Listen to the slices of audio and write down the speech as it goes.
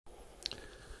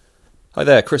Hi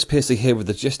there, Chris Piercy here with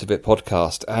the Gist of It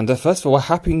podcast. And first of all, a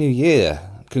Happy New Year.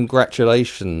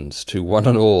 Congratulations to one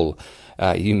and all.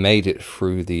 You made it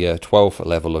through the 12th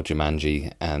level of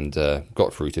Jumanji and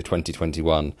got through to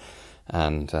 2021.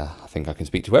 And I think I can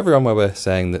speak to everyone where we're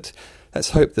saying that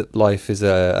let's hope that life is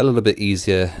a little bit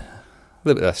easier, a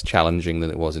little bit less challenging than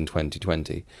it was in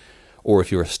 2020. Or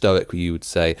if you're a Stoic, you would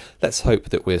say, let's hope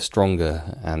that we're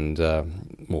stronger and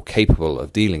more capable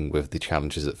of dealing with the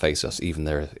challenges that face us, even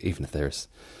if they're as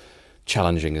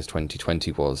challenging as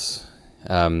 2020 was.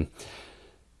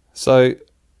 So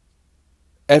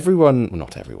everyone, well,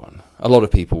 not everyone, a lot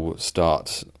of people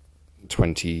start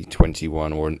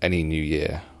 2021 or any new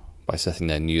year by setting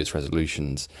their New Year's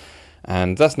resolutions.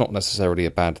 And that's not necessarily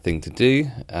a bad thing to do.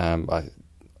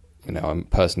 I'm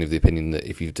personally of the opinion that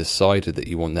if you've decided that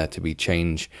you want there to be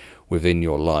change within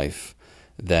your life,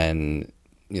 then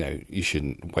you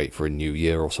shouldn't wait for a new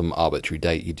year or some arbitrary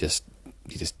date. You just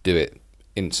do it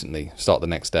instantly. Start the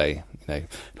next day.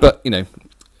 But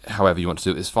however you want to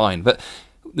do it is fine. But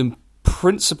the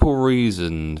principal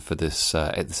reason for this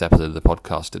episode of the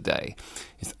podcast today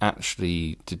is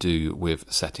actually to do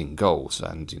with setting goals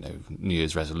and New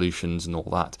Year's resolutions and all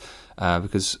that,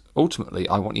 because ultimately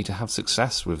I want you to have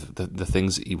success with the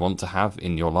things that you want to have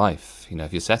in your life.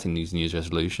 If you're setting these New Year's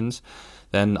resolutions,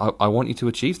 then I want you to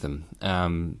achieve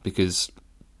them, because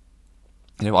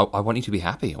I want you to be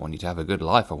happy. I want you to have a good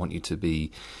life. I want you to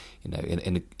be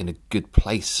in a good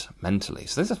place mentally.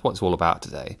 So this is what it's all about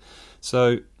today.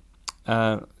 So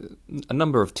a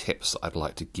number of tips I'd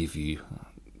like to give you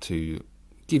to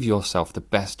give yourself the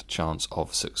best chance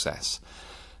of success.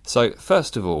 So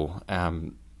first of all,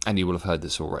 and you will have heard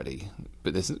this already,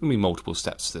 but there's going to be multiple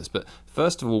steps to this. But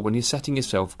first of all, when you're setting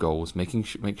yourself goals,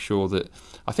 make sure that,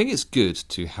 I think it's good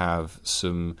to have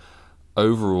some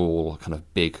overall kind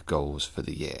of big goals for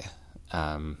the year,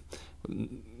 no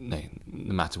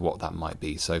matter what that might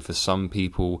be. So for some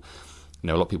people, a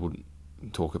lot of people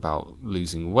talk about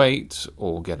losing weight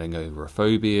or getting over a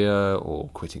phobia or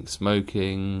quitting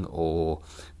smoking or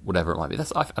whatever it might be.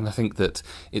 And I think that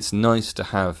it's nice to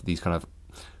have these kind of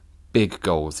big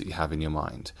goals that you have in your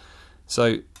mind.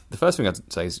 So the first thing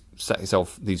I'd say is set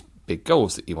yourself these big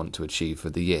goals that you want to achieve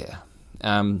for the year.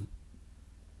 Now,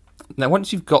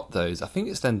 once you've got those, I think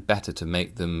it's then better to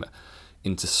make them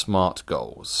into SMART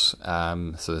goals.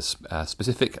 So there's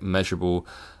specific, measurable,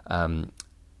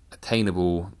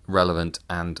 attainable, relevant,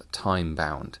 and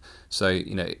time-bound. So,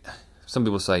 some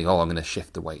people say, "Oh, I'm going to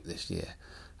shift the weight this year."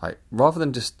 Rather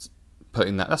than just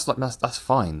putting that's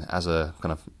fine as a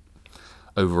kind of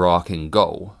overarching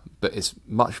goal, but it's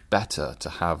much better to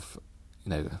have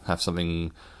a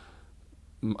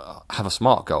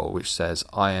SMART goal which says,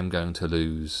 "I am going to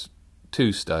lose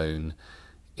 2 stone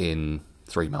in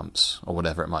 3 months," or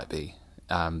whatever it might be.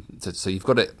 So you've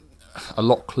got it a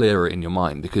lot clearer in your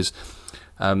mind, because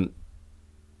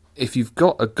if you've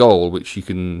got a goal which you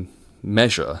can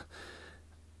measure,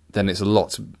 then it's a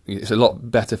lot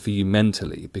better for you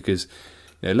mentally, because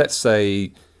let's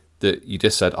say that you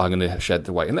just said, "I'm going to shed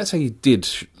the weight," and let's say you did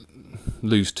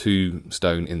lose 2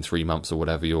 stone in 3 months or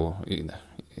whatever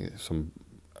some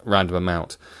random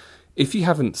amount. If you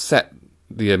haven't set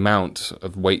the amount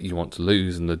of weight you want to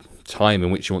lose and the time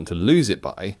in which you want to lose it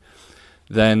by,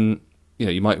 then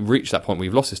you might reach that point where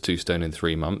you've lost this 2 stone in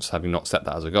 3 months, having not set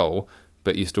that as a goal,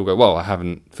 but you still go, "Well, I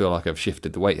haven't feel like I've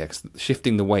shifted the weight yet." 'Cause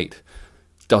shifting the weight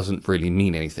doesn't really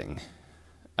mean anything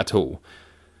at all.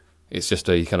 It's just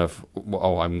a kind of,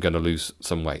 "Oh, I'm going to lose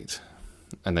some weight,"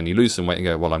 and then you lose some weight and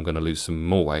go, "Well, I'm going to lose some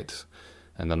more weight,"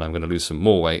 and then I'm going to lose some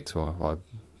more weight.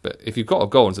 But if you've got a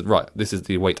goal and said, "Right, this is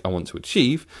the weight I want to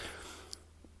achieve,"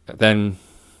 then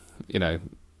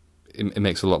it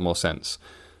makes a lot more sense.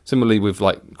 Similarly with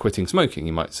quitting smoking,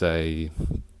 you might say,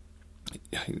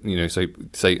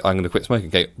 say I'm going to quit smoking.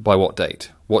 Okay, by what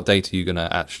date? What date are you going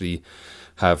to actually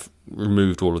have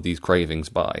removed all of these cravings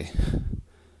by?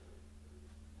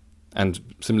 And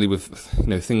similarly with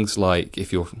things like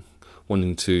if you're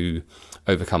wanting to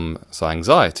overcome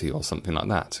anxiety or something like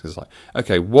that, it's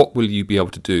okay, what will you be able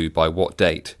to do by what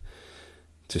date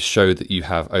to show that you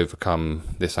have overcome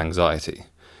this anxiety?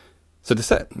 So to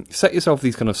set yourself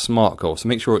these kind of SMART goals, so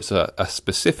make sure it's a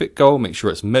specific goal, make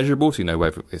sure it's measurable, so you know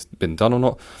whether it's been done or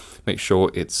not. Make sure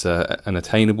it's an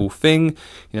attainable thing.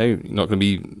 You're not going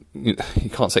to be. You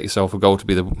can't set yourself a goal to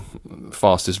be the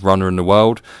fastest runner in the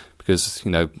world, because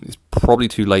it's probably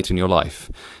too late in your life,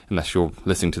 unless you're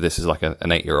listening to this as like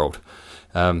an 8-year-old.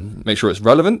 Make sure it's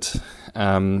relevant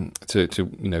to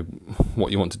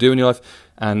what you want to do in your life,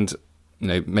 and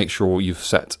make sure you've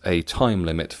set a time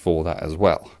limit for that as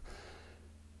well.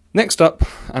 Next up,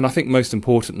 and I think most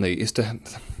importantly, is to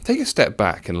take a step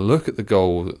back and look at the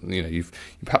goal. You've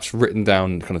perhaps written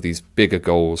down kind of these bigger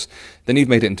goals, then you've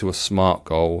made it into a SMART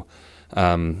goal,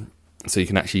 so you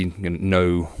can actually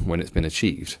know when it's been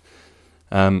achieved.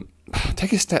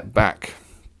 Take a step back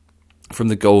from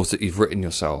the goals that you've written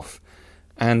yourself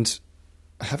and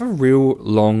have a real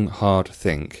long, hard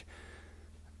think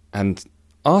and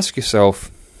ask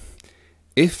yourself,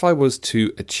 if I was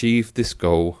to achieve this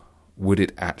goal, would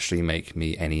it actually make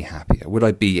me any happier? Would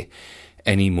I be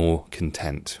any more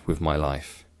content with my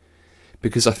life?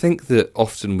 Because I think that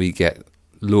often we get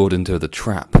lured into the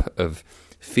trap of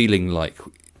feeling like,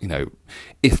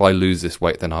 if I lose this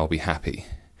weight, then I'll be happy.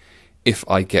 If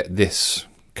I get this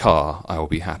car, I will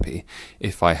be happy.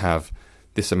 If I have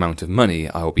this amount of money,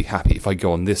 I will be happy. If I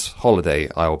go on this holiday,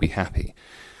 I will be happy.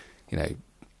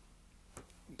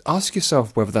 Ask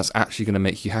yourself whether that's actually going to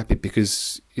make you happy,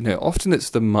 because often it's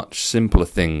the much simpler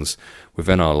things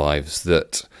within our lives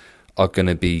that are going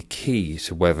to be key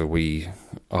to whether we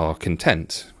are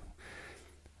content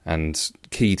and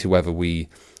key to whether we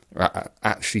are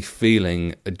actually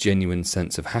feeling a genuine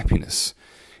sense of happiness.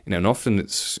 And often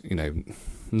it's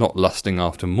not lusting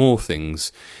after more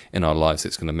things in our lives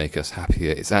that's going to make us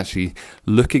happier. It's actually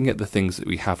looking at the things that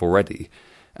we have already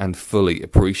and fully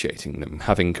appreciating them,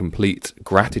 having complete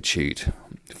gratitude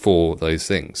for those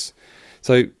things.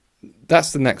 So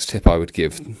that's the next tip I would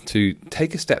give, to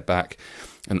take a step back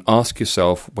and ask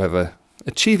yourself whether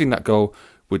achieving that goal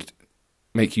would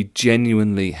make you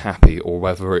genuinely happy, or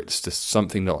whether it's just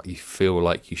something that you feel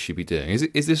like you should be doing.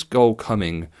 Is this goal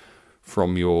coming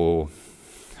from your,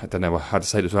 I don't know how to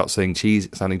say this without sounding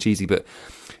cheesy, but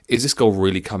is this goal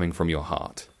really coming from your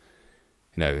heart?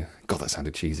 God, that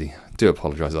sounded cheesy. I do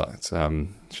apologise for that.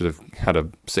 Should have had a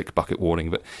sick bucket warning,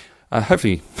 but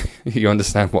hopefully you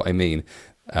understand what I mean.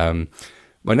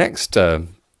 My next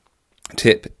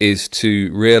tip is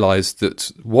to realise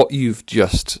that what you've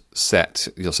just set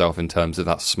yourself in terms of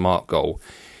that SMART goal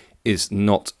is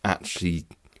not actually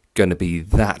going to be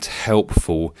that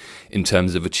helpful in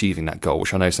terms of achieving that goal,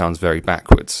 which I know sounds very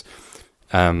backwards.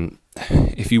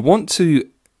 If you want to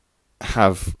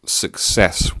have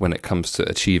success when it comes to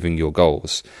achieving your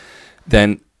goals,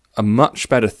 then a much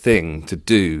better thing to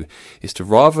do is to,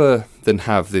 rather than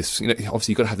have this,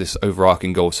 obviously you've got to have this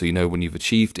overarching goal so you know when you've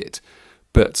achieved it,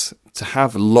 but to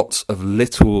have lots of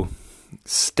little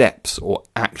steps or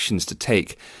actions to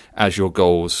take as your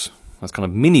goals, as kind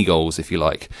of mini goals, if you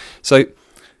like. So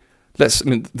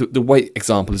the weight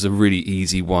example is a really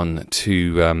easy one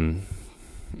to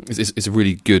is a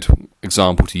really good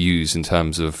example to use in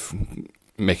terms of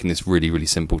making this really, really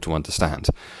simple to understand.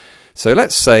 So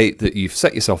let's say that you've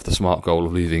set yourself the SMART goal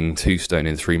of losing 2 stone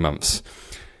in 3 months.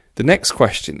 The next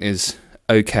question is,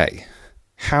 okay,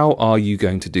 how are you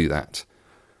going to do that?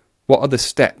 What are the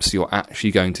steps you're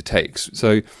actually going to take?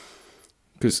 So,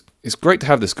 because it's great to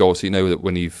have this goal so you know that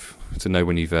when you've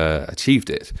achieved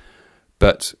it,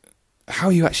 but how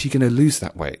are you actually going to lose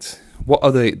that weight? What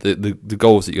are the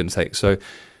goals that you're going to take? So,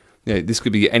 this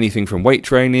could be anything from weight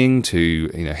training to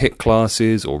HIIT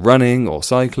classes, or running, or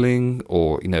cycling,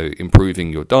 or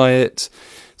improving your diet.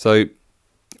 So,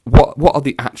 what are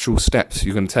the actual steps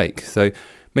you're going to take? So,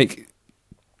 make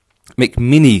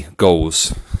mini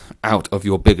goals out of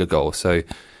your bigger goal. So,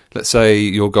 let's say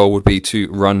your goal would be to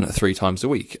run 3 times a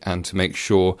week, and to make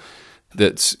sure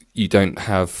that you don't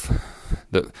have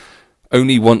that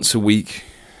only once a week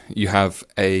you have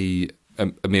a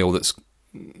meal that's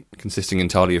consisting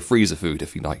entirely of freezer food,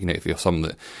 if you like. If you're someone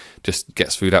that just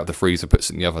gets food out of the freezer, puts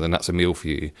it in the oven, then that's a meal for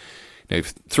you.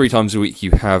 3 times a week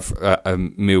you have a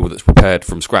meal that's prepared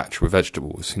from scratch with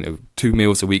vegetables. 2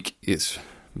 meals a week it's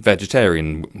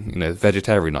vegetarian.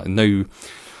 Vegetarian, like no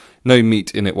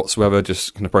meat in it whatsoever,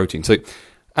 just kind of protein. So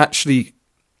actually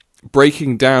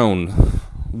breaking down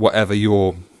whatever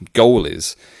your goal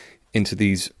is into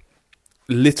these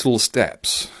little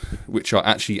steps, which are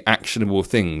actually actionable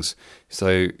things.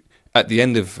 So at the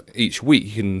end of each week,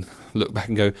 you can look back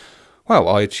and go, wow,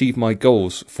 I achieved my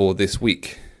goals for this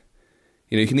week.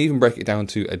 You can even break it down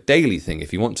to a daily thing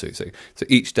if you want to. So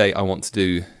each day I want to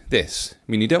do this.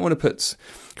 You don't want to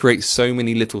create so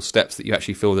many little steps that you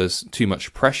actually feel there's too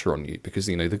much pressure on you, because,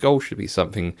 the goal should be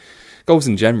something, goals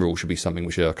in general should be something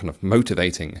which are kind of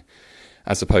motivating,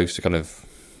 as opposed to kind of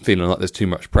feeling like there's too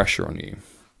much pressure on you.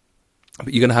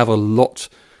 But you're going to have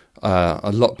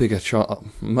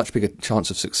much bigger chance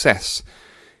of success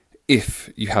if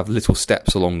you have little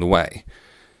steps along the way.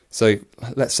 So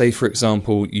let's say, for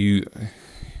example, you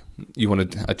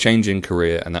want a change in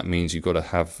career, and that means you've got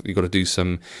to do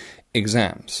some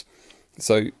exams.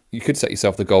 So you could set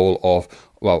yourself the goal of,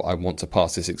 well, I want to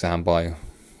pass this exam by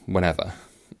whenever.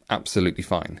 Absolutely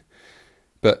fine.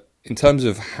 But in terms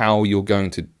of how you're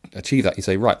going to achieve that, you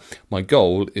say, right, my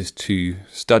goal is to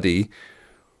study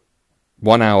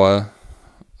 1 hour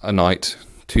a night,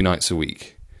 2 nights a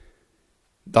week.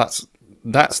 That's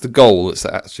the goal that's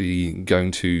actually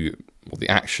going to, or the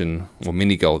action or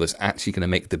mini goal that's actually going to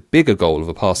make the bigger goal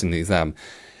of passing the exam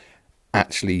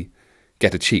actually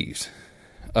get achieved.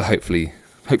 Hopefully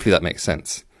that makes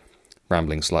sense.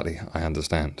 Rambling slightly, I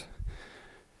understand.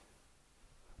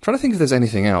 I'm trying to think if there's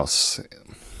anything else.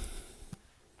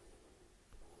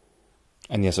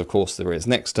 And yes, of course there is.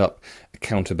 Next up,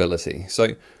 accountability.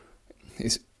 So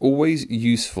it's always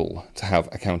useful to have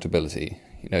accountability.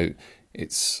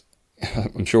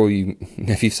 I'm sure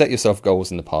if you've set yourself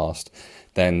goals in the past,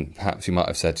 then perhaps you might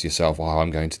have said to yourself, well,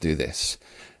 I'm going to do this.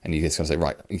 And you just kind of say,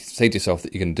 right, you say to yourself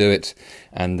that you're going to do it.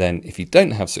 And then if you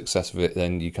don't have success with it,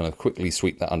 then you kind of quickly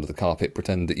sweep that under the carpet,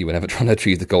 pretend that you were never trying to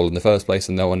achieve the goal in the first place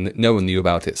and no one knew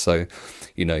about it. So,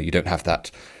 you don't have that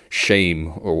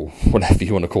shame or whatever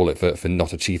you want to call it for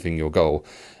not achieving your goal.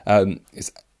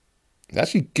 It's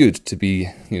actually good to be,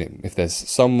 if there's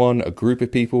someone, a group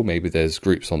of people, maybe there's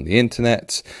groups on the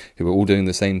internet who are all doing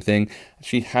the same thing,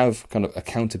 actually have kind of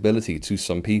accountability to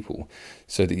some people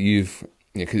so that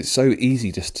because it's so easy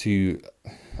just to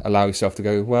allow yourself to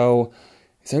go, well,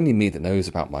 it's only me that knows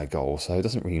about my goal, so it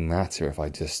doesn't really matter if I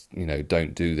just,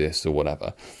 don't do this or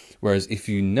whatever. Whereas if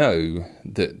you know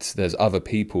that there's other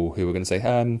people who are going to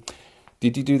say,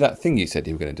 did you do that thing you said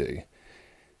you were going to do?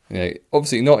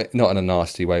 Obviously not in a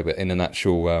nasty way, but in an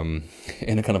actual,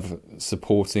 in a kind of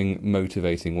supporting,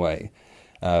 motivating way.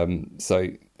 So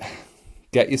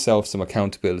get yourself some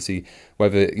accountability,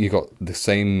 whether you got the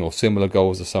same or similar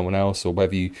goals as someone else, or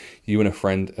whether you and a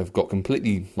friend have got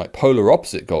completely like polar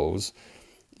opposite goals.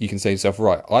 You can say to yourself,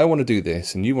 right, I want to do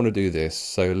this and you want to do this,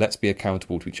 so let's be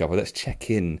accountable to each other. Let's check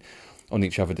in on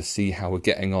each other to see how we're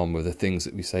getting on with the things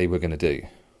that we say we're going to do.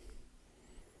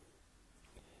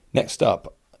 Next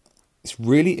up, it's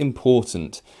really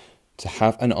important to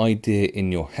have an idea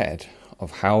in your head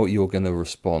of how you're going to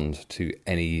respond to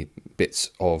any bits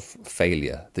of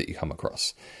failure that you come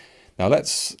across. Now,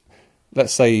 let's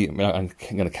say, I'm going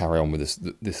to carry on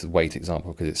with this weight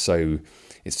example because it's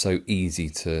so easy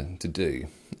to do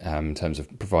in terms of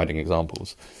providing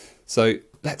examples. So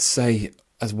let's say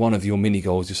as one of your mini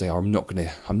goals, you say, I'm not going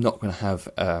to have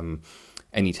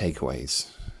any takeaways.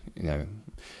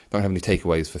 Don't have any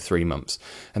takeaways for 3 months.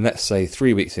 And let's say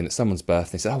 3 weeks in, it's someone's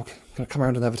birthday, they say, oh, can I come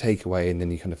around and have a takeaway? And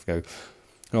then you kind of go,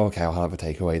 oh, okay, I'll have a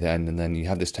takeaway then. And then you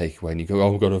have this takeaway and you go,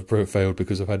 oh, God, I've failed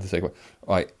because I've had this takeaway.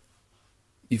 Right,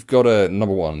 you've got to,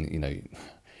 number one,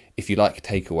 if you like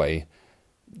takeaway,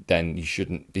 then you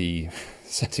shouldn't be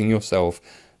setting yourself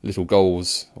little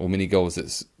goals or mini goals that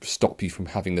stop you from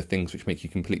having the things which make you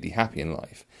completely happy in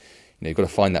life. You've got to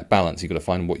find that balance. You've got to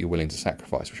find what you're willing to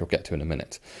sacrifice, which I'll get to in a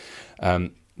minute.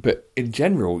 But in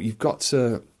general, you've got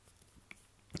to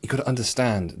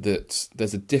understand that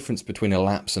there's a difference between a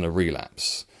lapse and a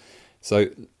relapse. So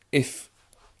if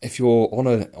you're on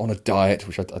a diet,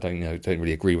 which I don't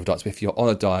really agree with diets, but if you're on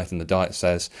a diet and the diet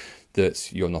says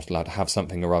that you're not allowed to have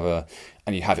something or other,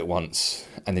 and you have it once,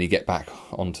 and then you get back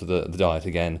onto the diet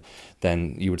again,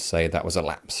 then you would say that was a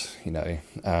lapse,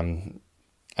 And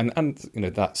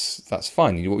that's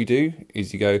fine. What you do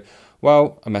is you go,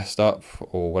 well, I messed up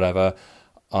or whatever,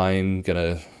 I'm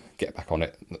going to get back on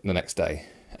it the next day.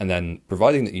 And then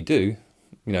providing that you do,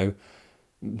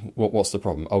 what's the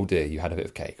problem? Oh dear, you had a bit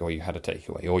of cake, or you had a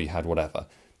takeaway, or you had whatever.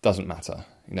 Doesn't matter.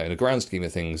 In the grand scheme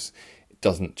of things, it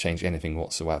doesn't change anything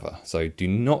whatsoever. So do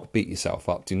not beat yourself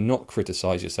up. Do not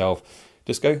criticize yourself.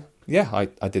 Just go, yeah,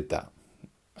 I did that.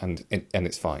 And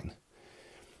it's fine.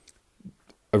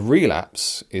 A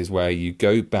relapse is where you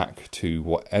go back to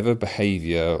whatever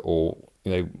behaviour or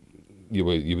you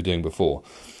were doing before.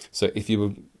 So if you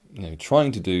were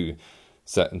trying to do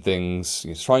certain things,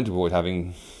 you're trying to avoid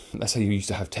having, let's say you used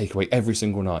to have takeaway every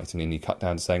single night, and then you cut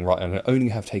down to saying, right, I'm going to only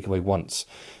have takeaway once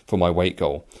for my weight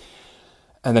goal,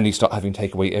 and then you start having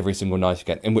takeaway every single night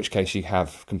again, in which case you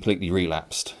have completely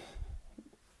relapsed.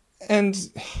 And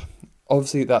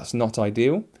obviously that's not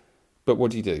ideal, but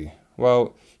what do?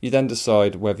 Well, you then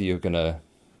decide whether you're going to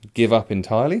give up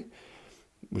entirely,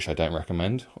 which I don't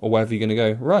recommend, or whether you're going to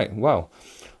go, right, well,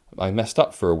 I messed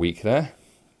up for a week there.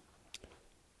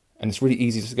 And it's really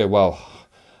easy to go, well,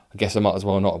 I guess I might as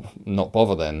well not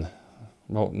bother then.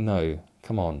 Well, no,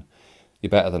 come on. You're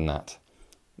better than that.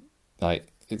 Like,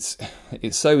 it's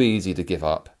so easy to give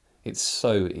up. It's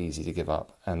so easy to give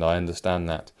up, and I understand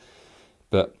that.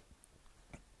 But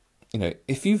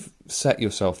if you've set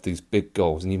yourself these big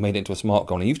goals and you've made it into a SMART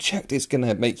goal and you've checked it's going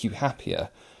to make you happier,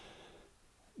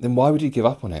 then why would you give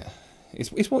up on it?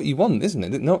 It's what you want, isn't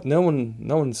it? No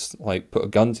one's like put a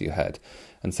gun to your head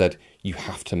and said, you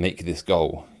have to make this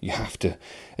goal, you have to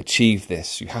achieve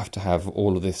this, you have to have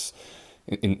all of this,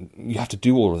 you have to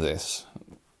do all of this.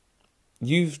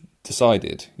 You've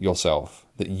decided yourself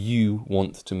that you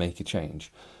want to make a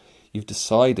change. You've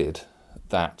decided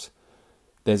that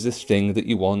there's this thing that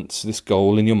you want, this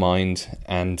goal in your mind,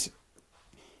 and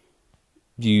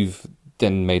you've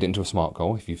then made it into a SMART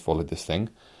goal if you've followed this thing,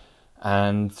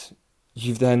 and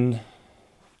you've then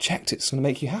checked it's going to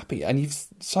make you happy, and you've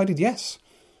decided, yes,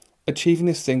 achieving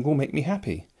this thing will make me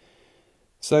happy.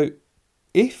 So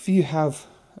if you have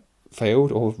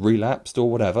failed or relapsed or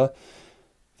whatever,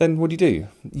 then what do?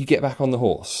 You get back on the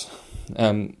horse.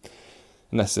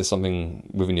 Unless there's something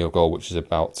within your goal which is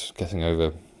about getting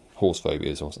over horse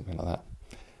phobias or something like that.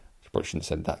 I probably shouldn't have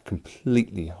said that.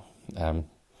 Completely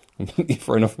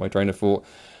thrown off my train of thought.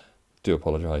 Do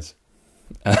apologise.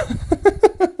 I'm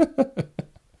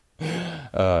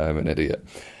an idiot.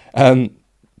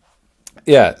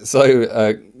 Yeah,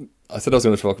 so I said I was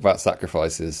going to talk about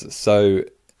sacrifices. So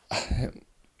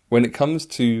when it comes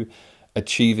to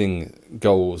achieving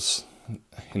goals,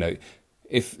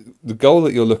 if the goal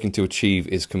that you're looking to achieve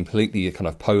is completely kind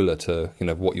of polar to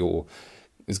what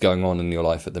is going on in your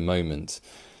life at the moment,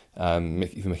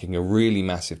 if you're making a really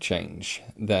massive change,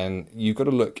 then you've got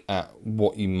to look at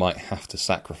what you might have to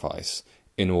sacrifice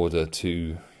in order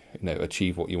to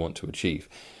achieve what you want to achieve.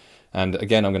 And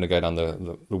again, I'm going to go down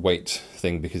the weight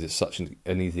thing because it's such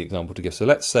an easy example to give. So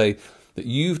let's say that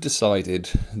you've decided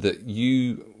that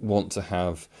you want to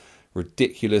have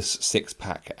ridiculous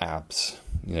six-pack abs,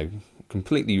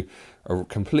 completely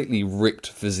ripped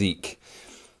physique.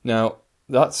 Now,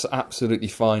 that's absolutely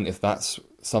fine if that's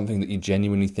something that you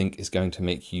genuinely think is going to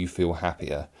make you feel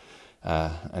happier,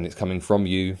 and it's coming from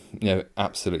you,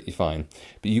 absolutely fine.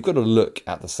 But you've got to look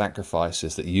at the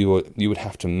sacrifices that you would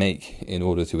have to make in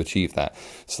order to achieve that.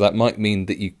 So that might mean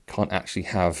that you can't actually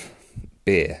have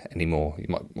beer anymore.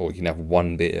 You can have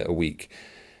one beer a week.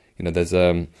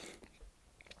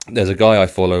 There's a guy I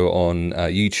follow on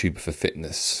YouTube for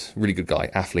fitness, really good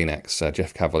guy, Athlean-X,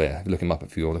 Jeff Cavalier. Look him up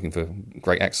if you're looking for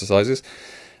great exercises.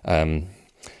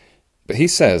 But he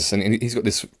says, and he's got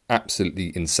this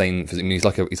absolutely insane physique. I mean,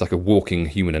 he's like a walking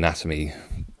human anatomy.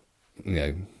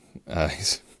 You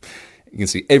can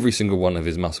see every single one of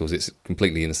his muscles. It's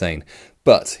completely insane.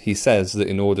 But he says that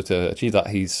in order to achieve that,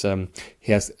 he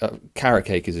has carrot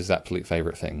cake is his absolute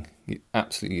favourite thing. He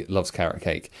absolutely loves carrot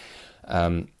cake.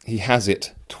 He has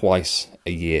it twice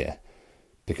a year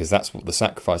because that's what the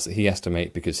sacrifice that he has to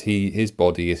make, because his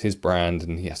body is his brand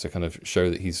and he has to kind of show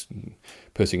that he's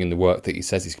putting in the work that he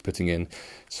says he's putting in.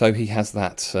 So he has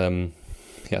that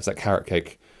carrot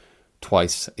cake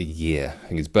twice a year. I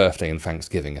think his birthday and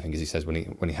Thanksgiving, I think, as he says when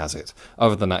he has it.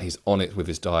 Other than that, he's on it with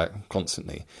his diet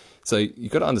constantly. So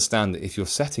you've got to understand that if you're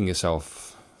setting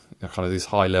yourself kind of these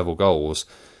high level goals,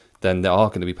 then there are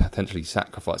going to be potentially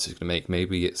sacrifices you're going to make.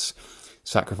 Maybe it's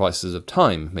sacrifices of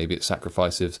time. Maybe it's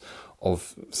sacrifices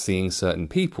of seeing certain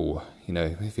people.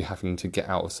 If you're having to get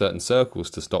out of certain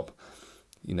circles to stop,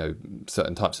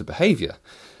 certain types of behaviour.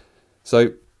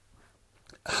 So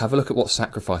have a look at what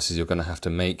sacrifices you're going to have to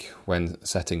make when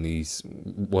setting these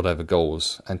whatever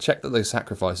goals, and check that those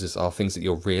sacrifices are things that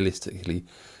you're realistically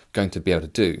going to be able to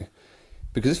do.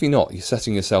 Because if you're not, you're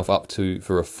setting yourself up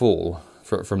for a fall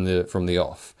from the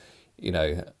off.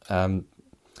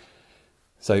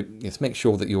 So let's make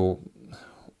sure that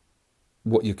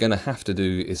what you're going to have to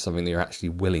do is something that you're actually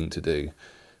willing to do.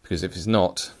 Because if it's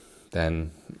not,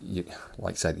 then,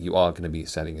 like I said, you are going to be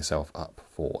setting yourself up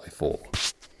for a fall.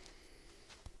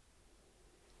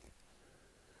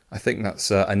 I think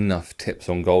that's enough tips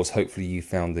on goals. Hopefully you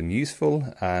found them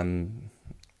useful.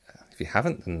 If you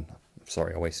haven't, then I'm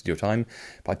sorry I wasted your time.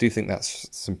 But I do think that's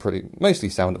some mostly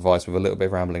sound advice with a little bit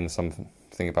of rambling, something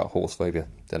about horse phobia.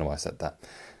 Don't know why I said that.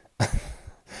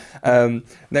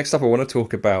 Next up, I want to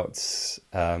talk about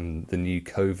the new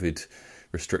COVID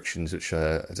restrictions, which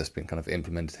have just been kind of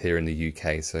implemented here in the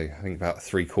UK. So I think about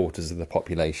 3/4 of the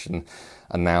population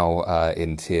are now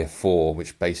in Tier 4,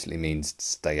 which basically means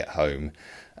stay at home.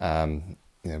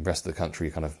 The rest of the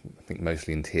country kind of, I think,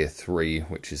 mostly in Tier 3,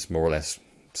 which is more or less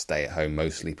stay at home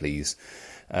mostly, please.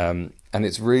 And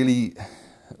it's really,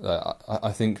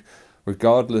 I think,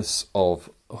 regardless of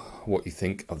what you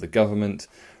think of the government,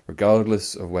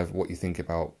 regardless of what you think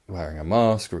about wearing a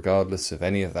mask, regardless of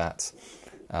any of that,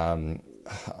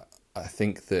 I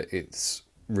think that it's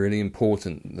really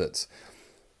important that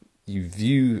you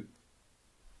view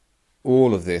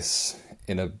all of this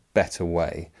in a better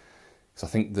way. Because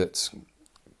I think that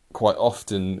quite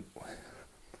often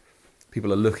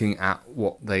People are looking at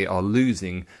what they are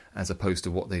losing as opposed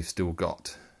to what they've still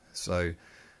got. So,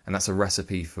 and that's a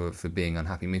recipe for being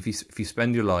unhappy. I mean, if you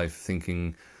spend your life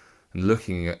thinking and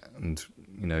looking at and,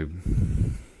 you know,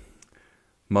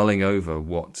 mulling over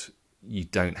what you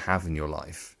don't have in your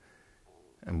life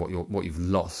and what you've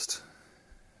lost,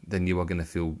 then you are going to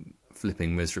feel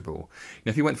flipping miserable. You know,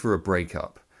 if you went through a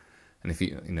breakup, and if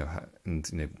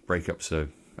breakups are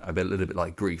a little bit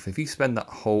like grief. If you spend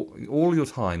all your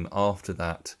time after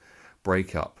that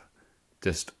breakup,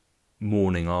 just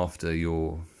mourning after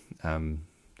the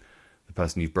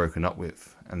person you've broken up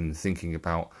with, and thinking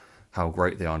about how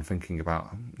great they are, and thinking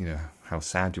about, you know, how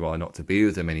sad you are not to be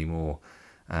with them anymore,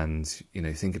 and, you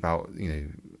know, think about, you know,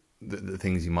 the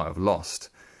things you might have lost,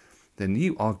 then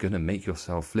you are going to make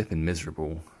yourself flipping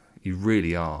miserable. You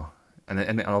really are.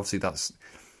 And obviously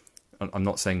I'm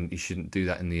not saying you shouldn't do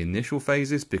that in the initial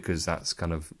phases, because that's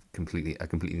kind of a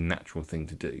completely natural thing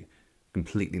to do.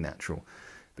 Completely natural.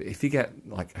 But if you get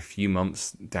like a few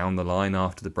months down the line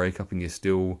after the breakup and you're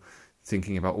still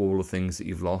thinking about all the things that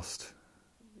you've lost,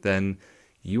 then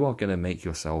you are going to make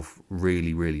yourself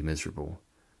really, really miserable.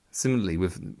 Similarly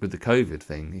with the COVID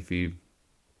thing, if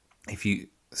you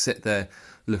sit there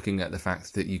looking at the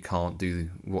fact that you can't do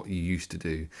what you used to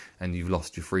do, and you've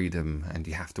lost your freedom, and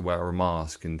you have to wear a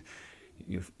mask, and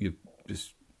you're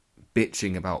just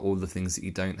bitching about all the things that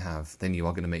you don't have, then you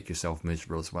are going to make yourself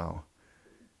miserable as well.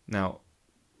 Now,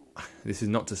 this is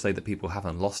not to say that people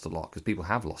haven't lost a lot, because people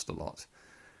have lost a lot.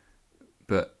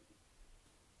 But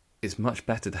it's much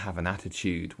better to have an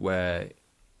attitude where,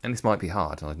 and this might be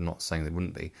hard, and I'm not saying it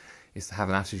wouldn't be, is to have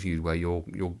an attitude where you're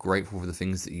grateful for the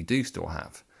things that you do still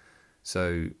have.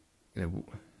 So, you know,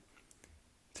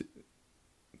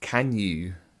 can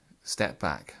you step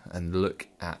back and look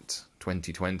at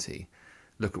 2020,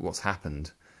 look at what's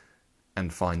happened,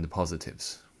 and find the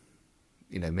positives?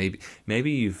 You know,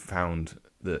 maybe you've found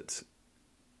that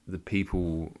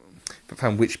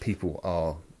found which people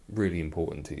are really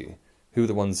important to you. Who are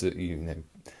the ones that you've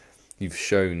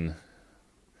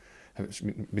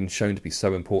been shown to be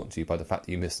so important to you by the fact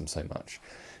that you miss them so much?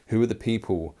 Who are the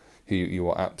people who you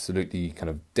are absolutely kind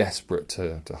of desperate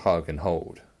to hug and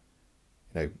hold?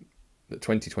 You know, that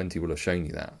 2020 will have shown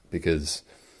you that, because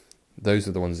those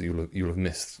are the ones that you'll have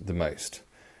missed the most.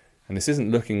 And this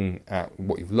isn't looking at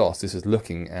what you've lost. This is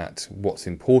looking at what's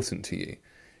important to you.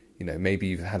 You know, maybe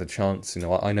you've had a chance. You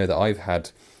know, I know that I've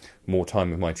had more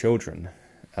time with my children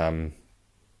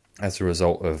as a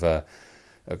result of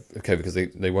COVID, because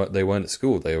they weren't at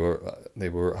school. They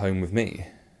were at home with me,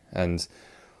 and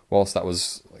whilst that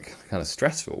was kind of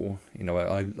stressful, you know,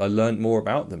 I learned more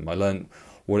about them. I learned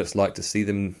what it's like to see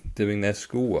them doing their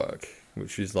schoolwork,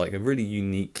 which is like a really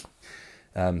unique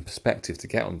perspective to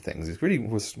get on things. It really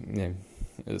was, you know,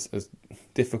 as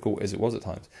difficult as it was at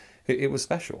times, it was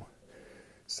special.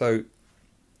 So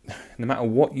no matter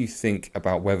what you think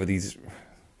about whether these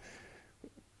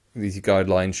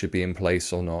guidelines should be in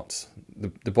place or not,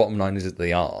 the bottom line is that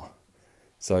they are.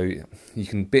 So you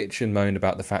can bitch and moan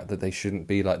about the fact that they shouldn't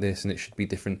be like this and it should be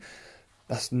different.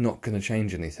 That's not going to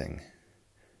change anything.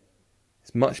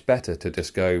 It's much better to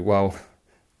just go, well,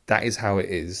 that is how it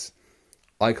is.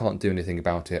 I can't do anything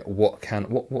about it. What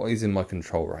is in my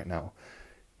control right now?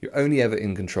 You're only ever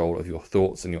in control of your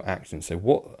thoughts and your actions. So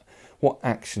what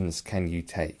actions can you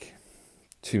take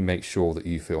to make sure that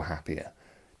you feel happier,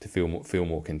 to feel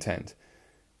more content?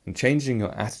 And changing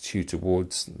your attitude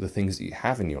towards the things that you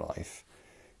have in your life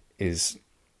is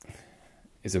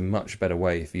a much better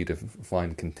way for you to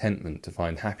find contentment, to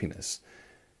find happiness.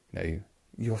 If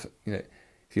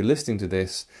you're listening to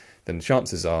this, then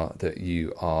chances are that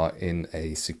you are in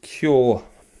a secure,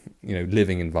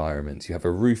 living environment. You have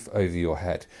a roof over your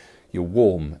head. You're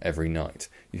warm every night.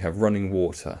 You have running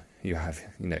water. You have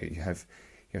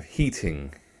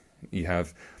heating. You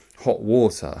have hot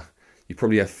water. You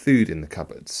probably have food in the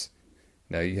cupboards.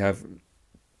 You have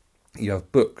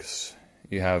books.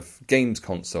 You have games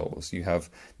consoles. You have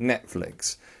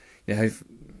Netflix. You have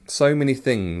so many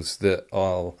things that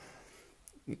are,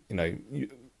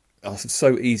 are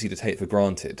so easy to take for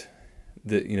granted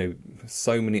that,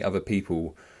 so many other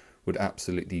people would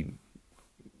absolutely,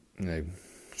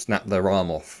 snap their arm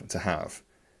off to have.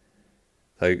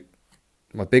 So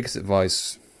my biggest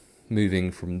advice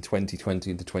moving from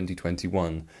 2020 into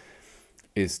 2021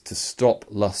 is to stop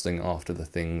lusting after the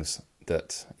things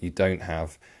that you don't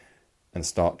have and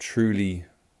start truly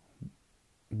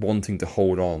wanting to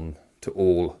hold on to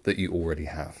all that you already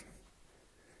have.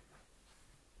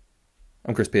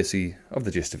 I'm Chris Piercy of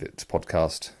the Gist of It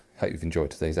podcast. Hope you've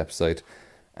enjoyed today's episode,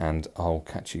 and I'll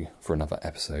catch you for another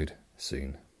episode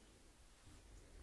soon.